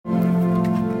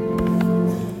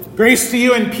Grace to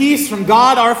you and peace from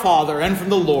God our Father and from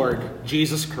the Lord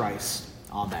Jesus Christ.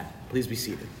 Amen. Please be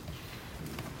seated.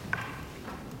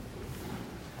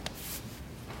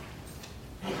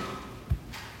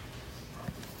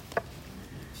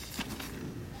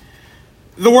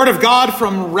 The Word of God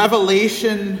from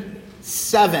Revelation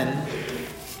 7,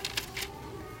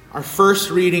 our first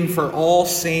reading for All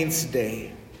Saints'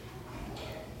 Day.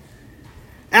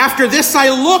 After this I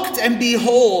looked, and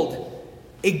behold,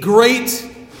 a great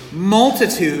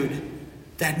multitude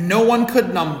that no one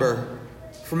could number,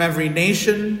 from every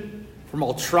nation, from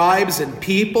all tribes and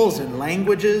peoples and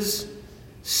languages,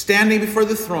 standing before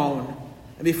the throne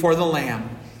and before the Lamb,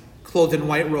 clothed in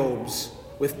white robes,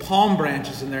 with palm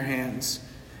branches in their hands,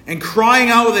 and crying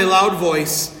out with a loud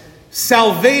voice,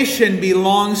 "Salvation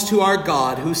belongs to our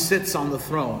God who sits on the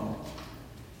throne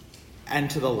and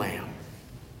to the Lamb."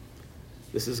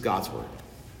 This is God's word.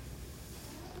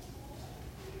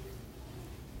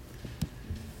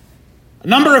 A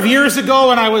number of years ago,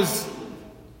 when I was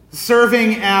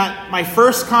serving at my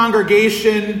first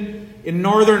congregation in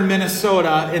northern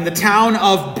Minnesota, in the town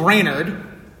of Brainerd,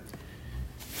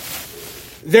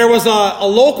 there was a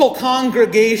local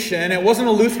congregation. It wasn't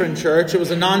a Lutheran church, it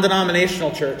was a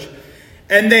non-denominational church.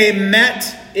 And they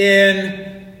met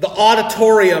in the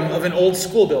auditorium of an old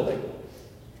school building.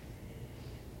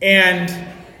 And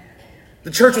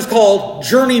the church was called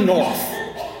Journey North.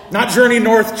 Not Journey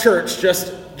North Church,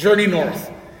 just Journey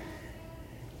North.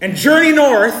 And Journey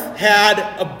North had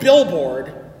a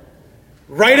billboard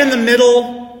right in the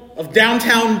middle of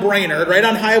downtown Brainerd, right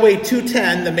on Highway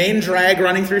 210, the main drag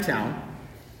running through town.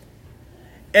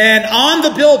 And on the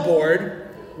billboard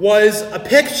was a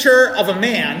picture of a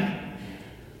man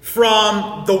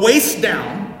from the waist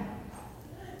down,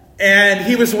 and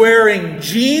he was wearing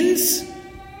jeans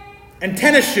and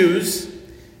tennis shoes,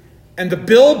 and the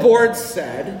billboard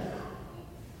said,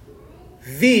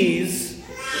 "These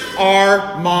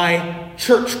are my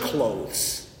church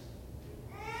clothes."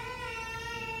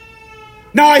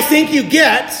 Now I think you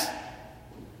get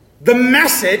the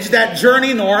message that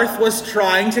Journey North was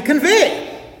trying to convey.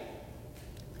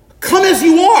 Come as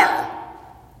you are.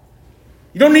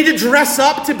 You don't need to dress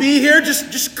up to be here.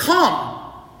 Just come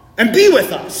and be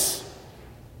with us.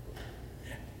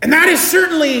 And that is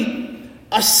certainly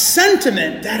a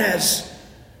sentiment that has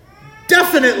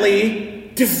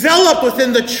definitely developed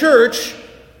within the church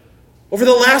over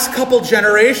the last couple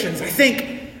generations. I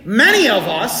think many of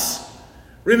us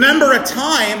remember a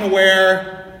time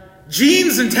where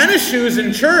jeans and tennis shoes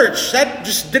in church, that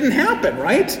just didn't happen,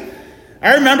 right?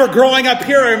 I remember growing up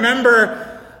here, I remember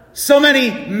so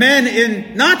many men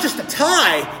in not just a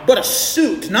tie, but a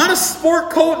suit. Not a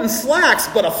sport coat and slacks,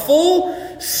 but a full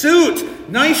suit.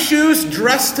 Nice shoes,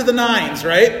 dressed to the nines,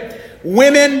 right?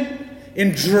 Women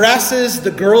in dresses,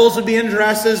 the girls would be in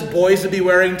dresses, boys would be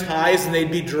wearing ties, and they'd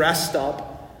be dressed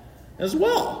up as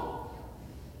well.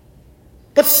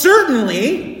 But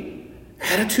certainly,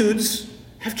 attitudes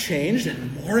have changed,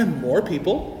 and more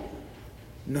people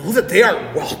know that they are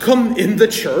welcome in the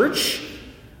church,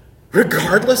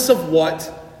 regardless of what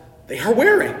they are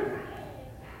wearing.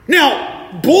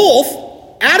 Now,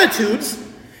 both attitudes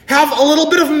have a little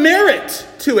bit of merit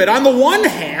to it. On the one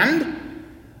hand,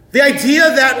 the idea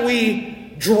that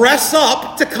we dress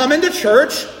up to come into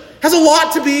church has a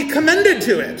lot to be commended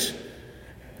to it.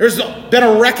 There's been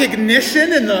a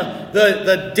recognition in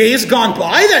the days gone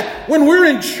by that when we're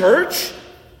in church,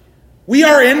 we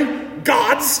are in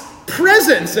God's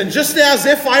presence. And just as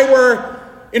if I were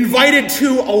invited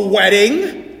to a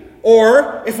wedding,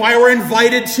 or if I were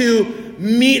invited to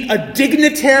meet a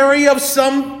dignitary of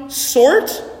some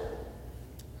sort,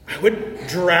 I would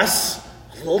dress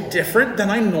a little different than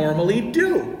I normally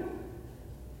do.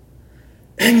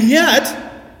 And yet,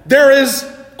 there is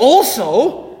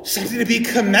also something to be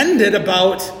commended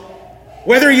about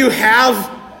whether you have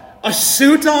a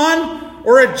suit on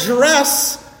or a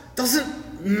dress.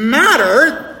 Doesn't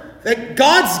matter. That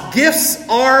God's gifts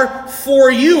are for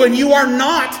you, and you are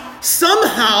not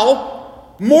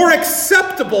somehow more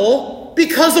acceptable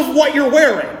because of what you're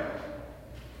wearing.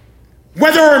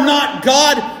 Whether or not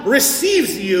God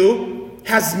receives you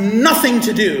has nothing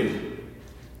to do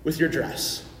with your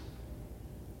dress.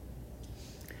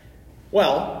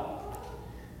 Well,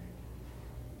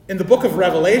 in the book of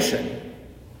Revelation,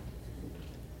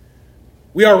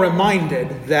 we are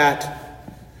reminded that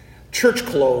church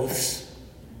clothes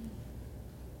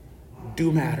do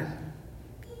matter.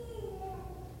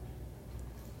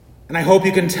 And I hope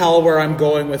you can tell where I'm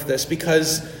going with this,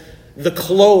 because the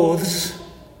clothes,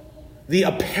 the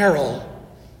apparel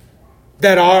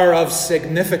that are of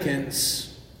significance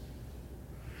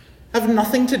have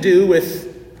nothing to do with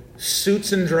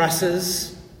suits and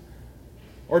dresses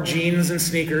or jeans and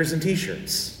sneakers and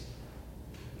t-shirts.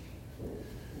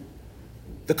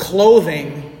 The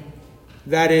clothing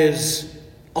that is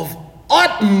of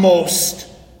utmost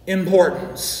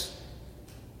importance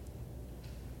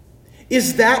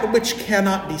is that which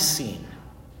cannot be seen.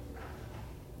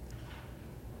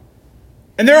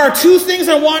 And there are two things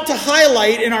I want to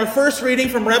highlight in our first reading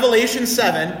from Revelation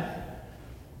 7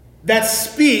 that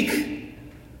speak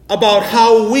about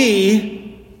how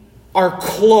we are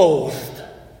clothed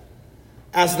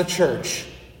as the church.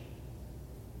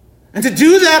 And to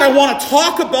do that, I want to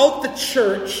talk about the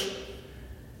church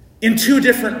in two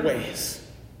different ways.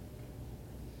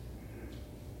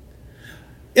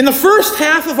 In the first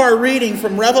half of our reading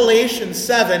from Revelation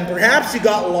 7, perhaps you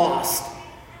got lost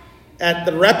at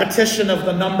the repetition of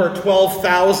the number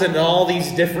 12,000 and all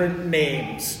these different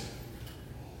names.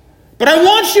 But I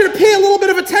want you to pay a little bit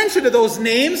of attention to those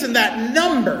names and that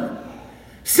number.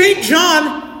 St.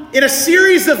 John, in a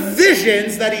series of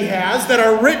visions that he has that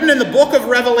are written in the book of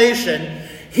Revelation,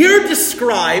 here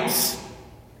describes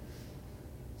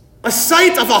a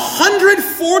sight of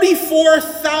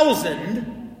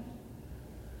 144,000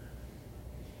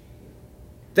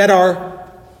 that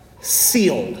are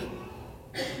sealed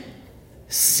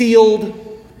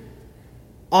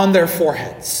on their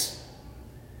foreheads.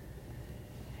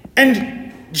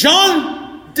 And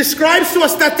John describes to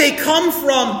us that they come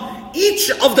from each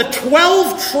of the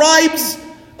 12 tribes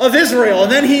of Israel.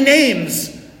 And then he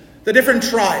names the different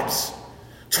tribes.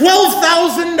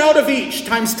 12,000 out of each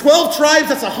times 12 tribes,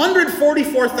 that's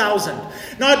 144,000.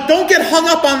 Now, don't get hung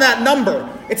up on that number.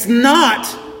 It's not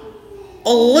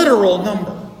a literal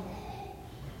number.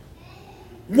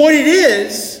 What it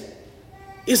is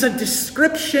a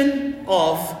description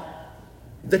of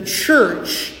the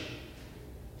church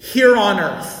here on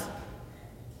earth.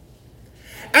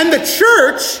 And the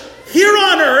church here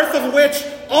on earth, of which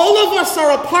all of us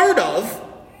are a part of,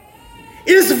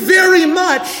 is very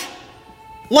much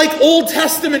like Old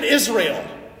Testament Israel.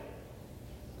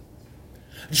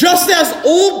 Just as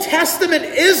Old Testament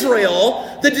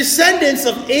Israel, the descendants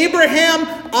of Abraham,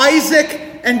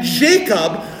 Isaac, and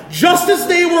Jacob, just as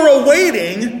they were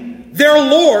awaiting their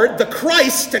Lord, the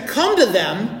Christ, to come to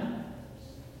them,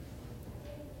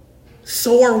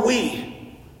 so are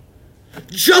we.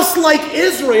 Just like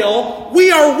Israel,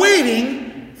 we are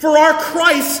waiting for our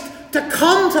Christ to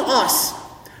come to us.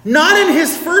 Not in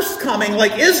his first coming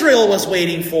like Israel was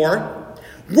waiting for.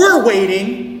 We're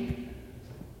waiting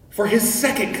for his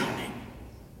second coming.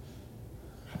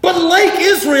 But like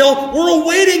Israel, we're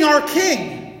awaiting our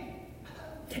King.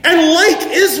 And like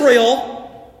Israel,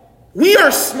 we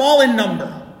are small in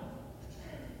number.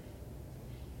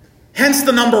 Hence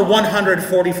the number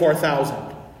 144,000.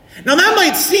 Now that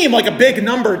might seem like a big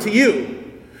number to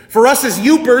you. For us as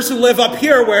Yoopers who live up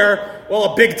here where,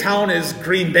 well, a big town is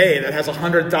Green Bay that has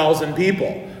 100,000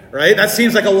 people, right? That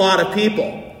seems like a lot of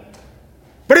people.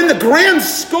 But in the grand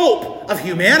scope of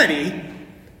humanity,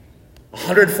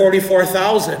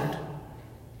 144,000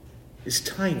 is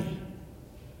tiny.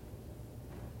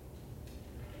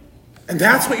 And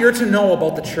that's what you're to know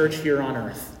about the church here on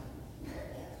earth.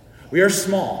 We are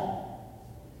small.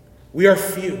 We are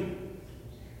few.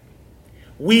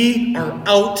 We are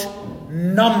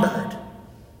outnumbered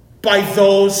by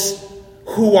those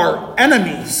who are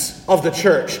enemies of the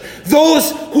church.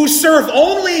 Those who serve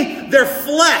only their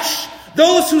flesh.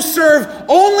 Those who serve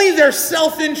only their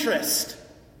self-interest.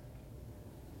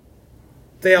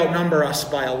 They outnumber us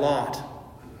by a lot.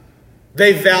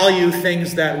 They value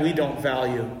things that we don't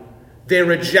value. They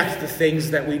reject the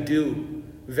things that we do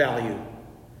value.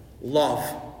 Love,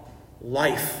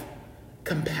 life,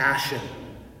 compassion,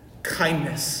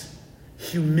 kindness,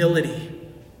 humility.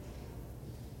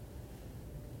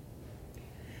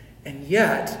 And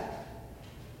yet,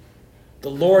 the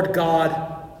Lord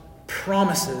God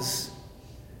promises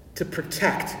to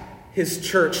protect his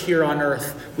church here on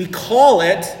earth. We call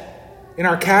it, in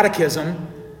our catechism,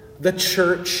 the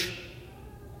church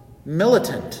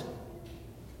militant.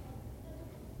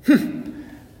 I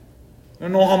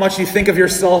don't know how much you think of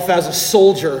yourself as a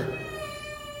soldier.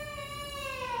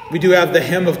 We do have the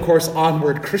hymn, of course,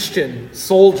 Onward Christian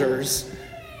Soldiers.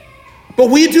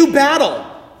 But we do battle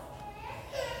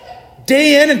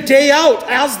day in and day out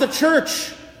as the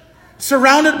church,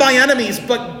 surrounded by enemies.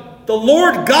 But the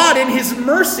Lord God, in his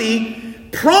mercy,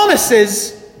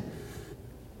 promises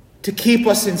to keep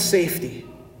us in safety.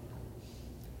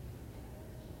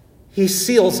 He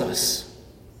seals us.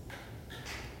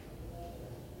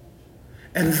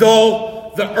 And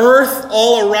though the earth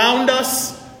all around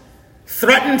us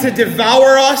threaten to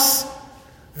devour us,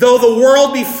 Though the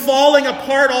world be falling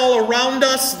apart all around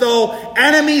us, though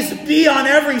enemies be on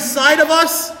every side of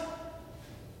us,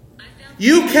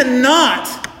 you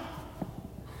cannot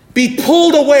be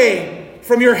pulled away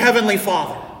from your Heavenly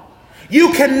Father.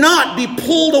 You cannot be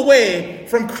pulled away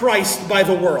from Christ by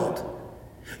the world.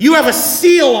 You have a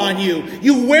seal on you.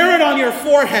 You wear it on your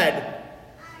forehead.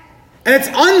 And it's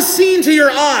unseen to your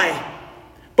eye,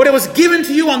 but it was given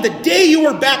to you on the day you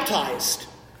were baptized.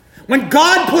 When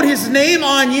God put his name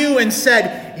on you and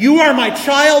said, "You are my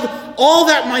child, all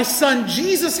that my son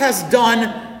Jesus has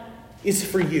done is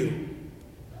for you."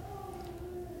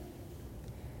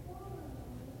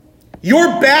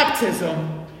 Your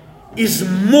baptism is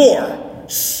more,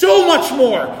 so much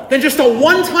more than just a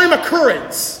one-time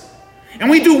occurrence. And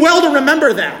we do well to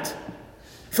remember that.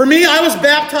 For me, I was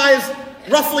baptized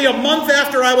roughly a month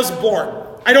after I was born.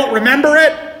 I don't remember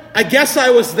it. I guess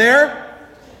I was there.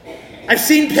 I've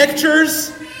seen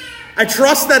pictures. I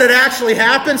trust that it actually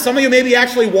happened. Some of you maybe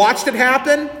actually watched it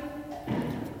happen.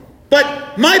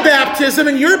 But my baptism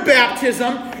and your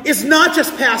baptism is not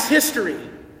just past history.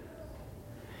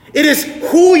 It is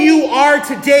who you are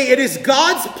today. It is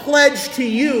God's pledge to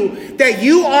you that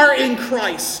you are in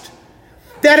Christ.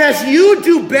 That as you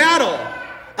do battle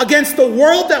against the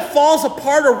world that falls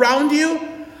apart around you,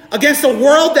 against a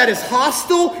world that is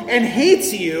hostile and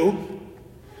hates you,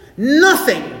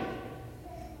 nothing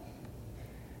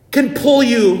can pull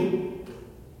you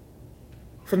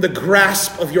from the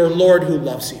grasp of your Lord who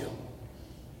loves you.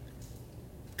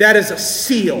 That is a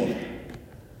seal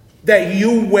that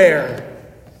you wear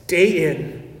day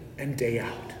in and day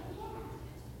out.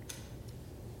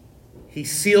 He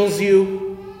seals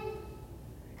you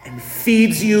and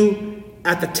feeds you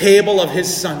at the table of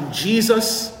his son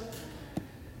Jesus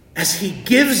as he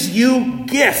gives you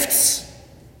gifts.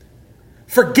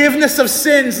 Forgiveness of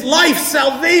sins, life,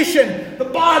 salvation, the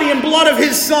body and blood of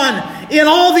his son. In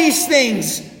all these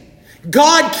things,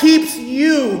 God keeps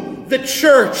you, the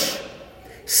church,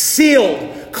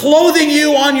 sealed, clothing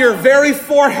you on your very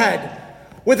forehead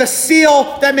with a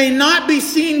seal that may not be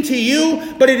seen to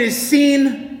you, but it is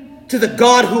seen to the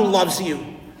God who loves you.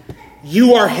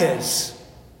 You are his.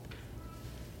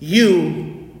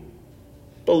 You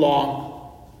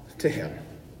belong to him.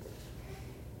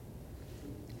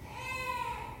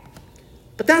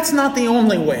 But that's not the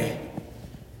only way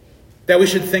that we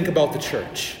should think about the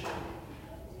church.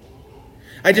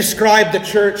 I describe the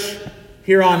church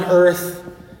here on earth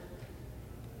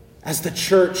as the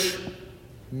church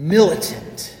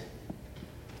militant.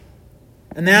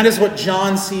 And that is what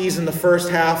John sees in the first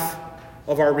half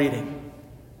of our reading.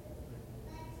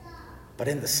 But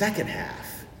in the second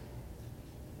half,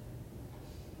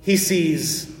 he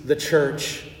sees the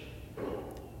church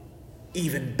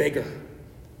even bigger.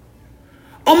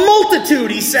 A multitude,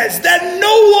 he says, that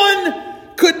no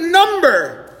one could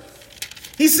number.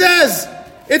 He says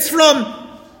it's from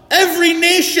every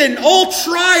nation, all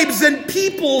tribes and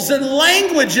peoples and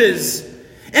languages.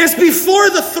 And it's before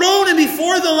the throne and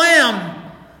before the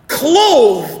Lamb,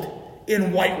 clothed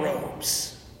in white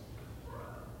robes.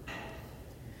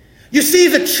 You see,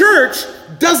 the church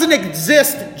doesn't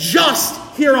exist just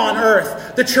here on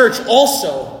earth. The church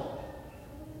also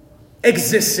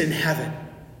exists in heaven,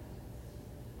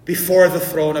 before the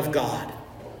throne of God.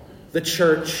 The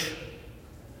church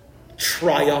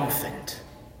triumphant.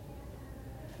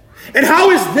 And how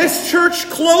is this church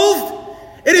clothed?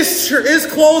 It is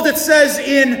clothed, it says,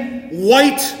 in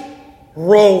white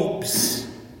robes.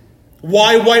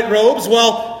 Why white robes?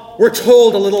 Well, we're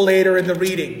told a little later in the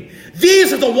reading.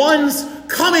 These are the ones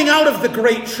coming out of the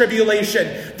great tribulation.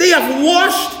 They have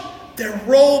washed their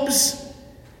robes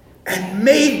and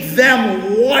made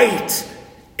them white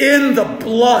in the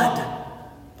blood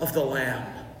of the Lamb.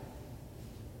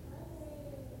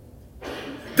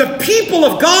 The people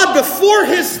of God before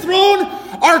his throne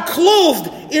are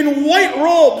clothed in white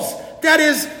robes. That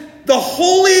is the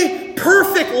holy,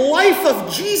 perfect life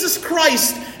of Jesus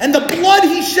Christ and the blood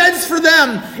he sheds for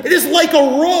them. It is like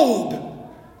a robe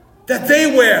that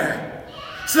they wear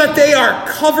so that they are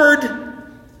covered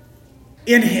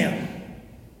in him.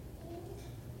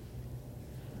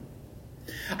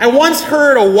 I once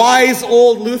heard a wise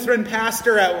old Lutheran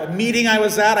pastor at a meeting I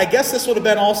was at. I guess this would have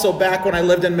been also back when I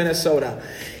lived in Minnesota.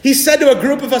 He said to a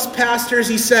group of us pastors,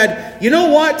 he said, "You know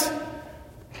what?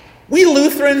 We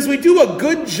Lutherans, we do a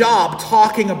good job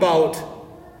talking about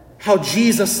how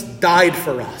Jesus died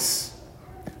for us.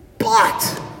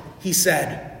 But," he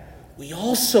said, "we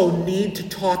also need to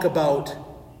talk about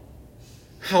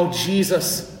how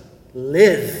Jesus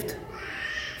lived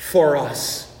for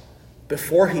us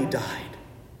before he died."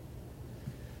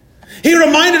 He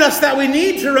reminded us that we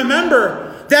need to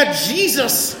remember that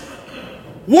Jesus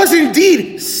was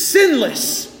indeed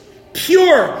sinless,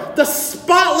 pure, the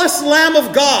spotless Lamb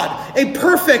of God, a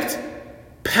perfect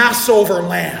Passover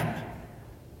lamb.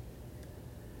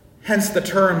 Hence the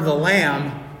term the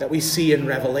Lamb that we see in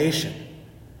Revelation.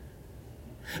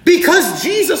 Because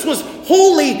Jesus was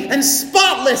holy and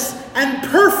spotless and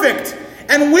perfect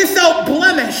and without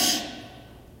blemish,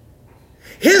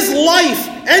 his life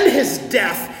and his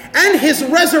death and his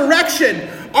resurrection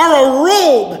are a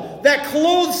robe that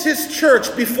clothes his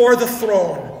church before the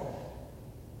throne.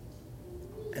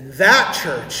 And that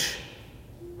church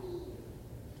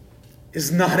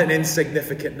is not an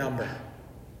insignificant number.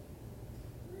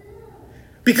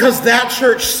 Because that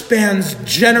church spans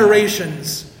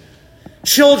generations.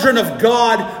 Children of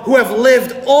God who have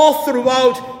lived all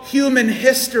throughout human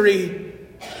history,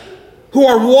 who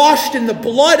are washed in the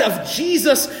blood of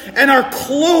Jesus and are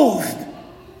clothed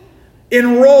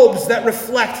in robes that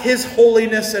reflect his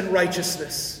holiness and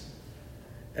righteousness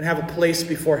and have a place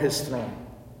before his throne.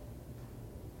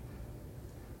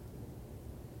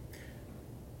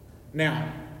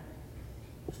 Now,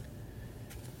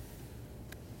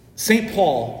 St.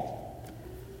 Paul,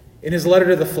 in his letter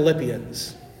to the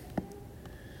Philippians,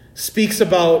 speaks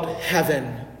about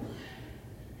heaven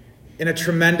in a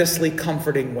tremendously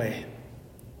comforting way.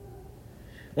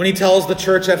 When he tells the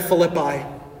church at Philippi,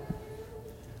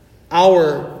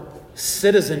 our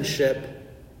citizenship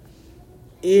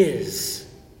is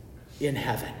in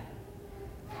heaven.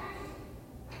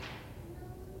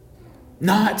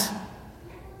 Not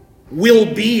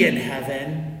will be in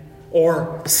heaven,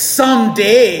 or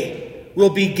someday will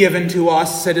be given to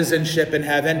us citizenship in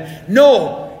heaven.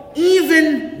 No,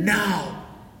 even now,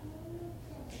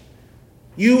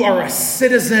 you are a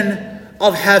citizen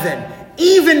of heaven.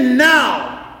 Even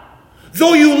now,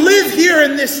 though you live here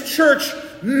in this church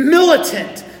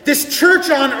militant, this church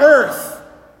on earth,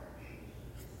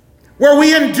 where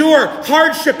we endure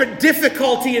hardship and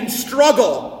difficulty and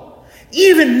struggle,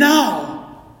 even now,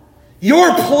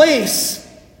 your place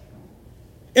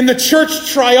in the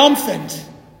church triumphant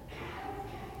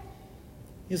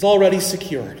is already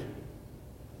secured.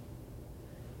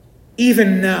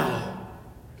 Even now,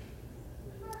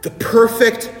 the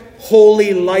perfect,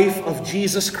 holy life of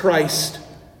Jesus Christ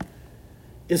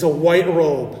is a white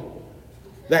robe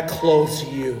that clothes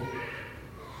you.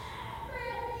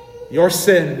 Your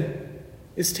sin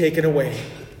is taken away.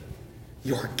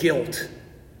 Your guilt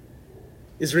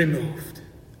is removed.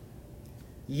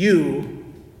 You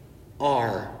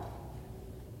are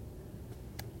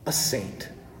a saint.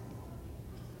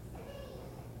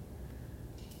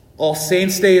 All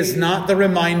Saints' Day is not the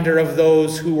reminder of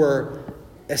those who were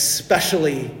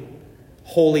especially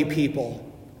holy people.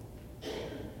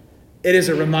 It is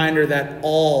a reminder that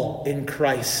all in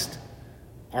Christ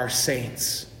are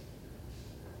saints.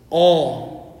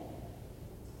 All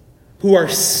who are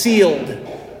sealed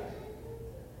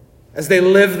as they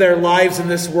live their lives in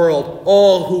this world,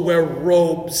 all who wear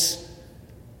robes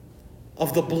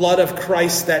of the blood of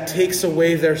Christ that takes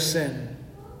away their sin,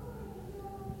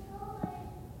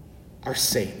 are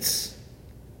saints,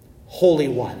 holy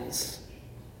ones,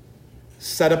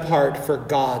 set apart for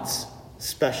God's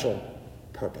special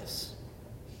purpose.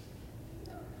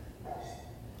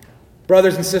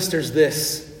 Brothers and sisters,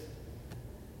 this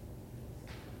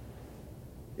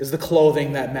is the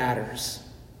clothing that matters.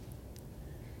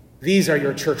 These are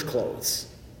your church clothes.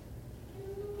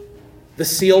 The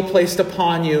seal placed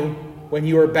upon you when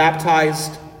you are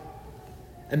baptized,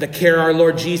 and the care our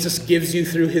Lord Jesus gives you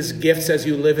through his gifts as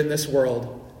you live in this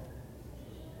world,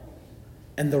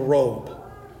 and the robe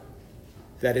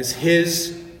that is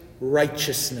his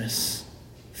righteousness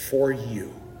for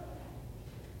you.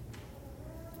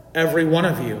 Every one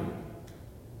of you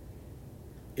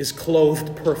is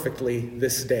clothed perfectly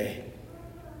this day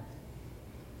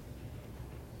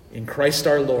in Christ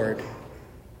our Lord,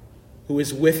 who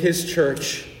is with his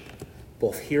church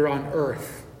both here on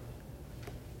earth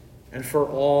and for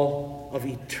all of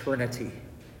eternity.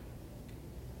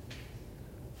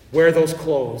 Wear those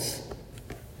clothes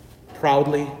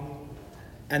proudly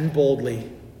and boldly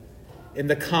in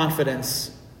the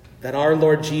confidence that our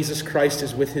Lord Jesus Christ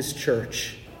is with his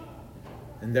church,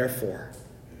 and therefore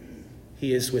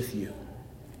he is with you.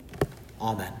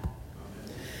 Amen.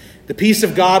 The peace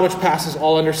of God, which passes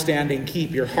all understanding,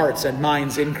 keep your hearts and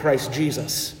minds in Christ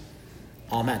Jesus.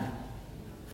 Amen.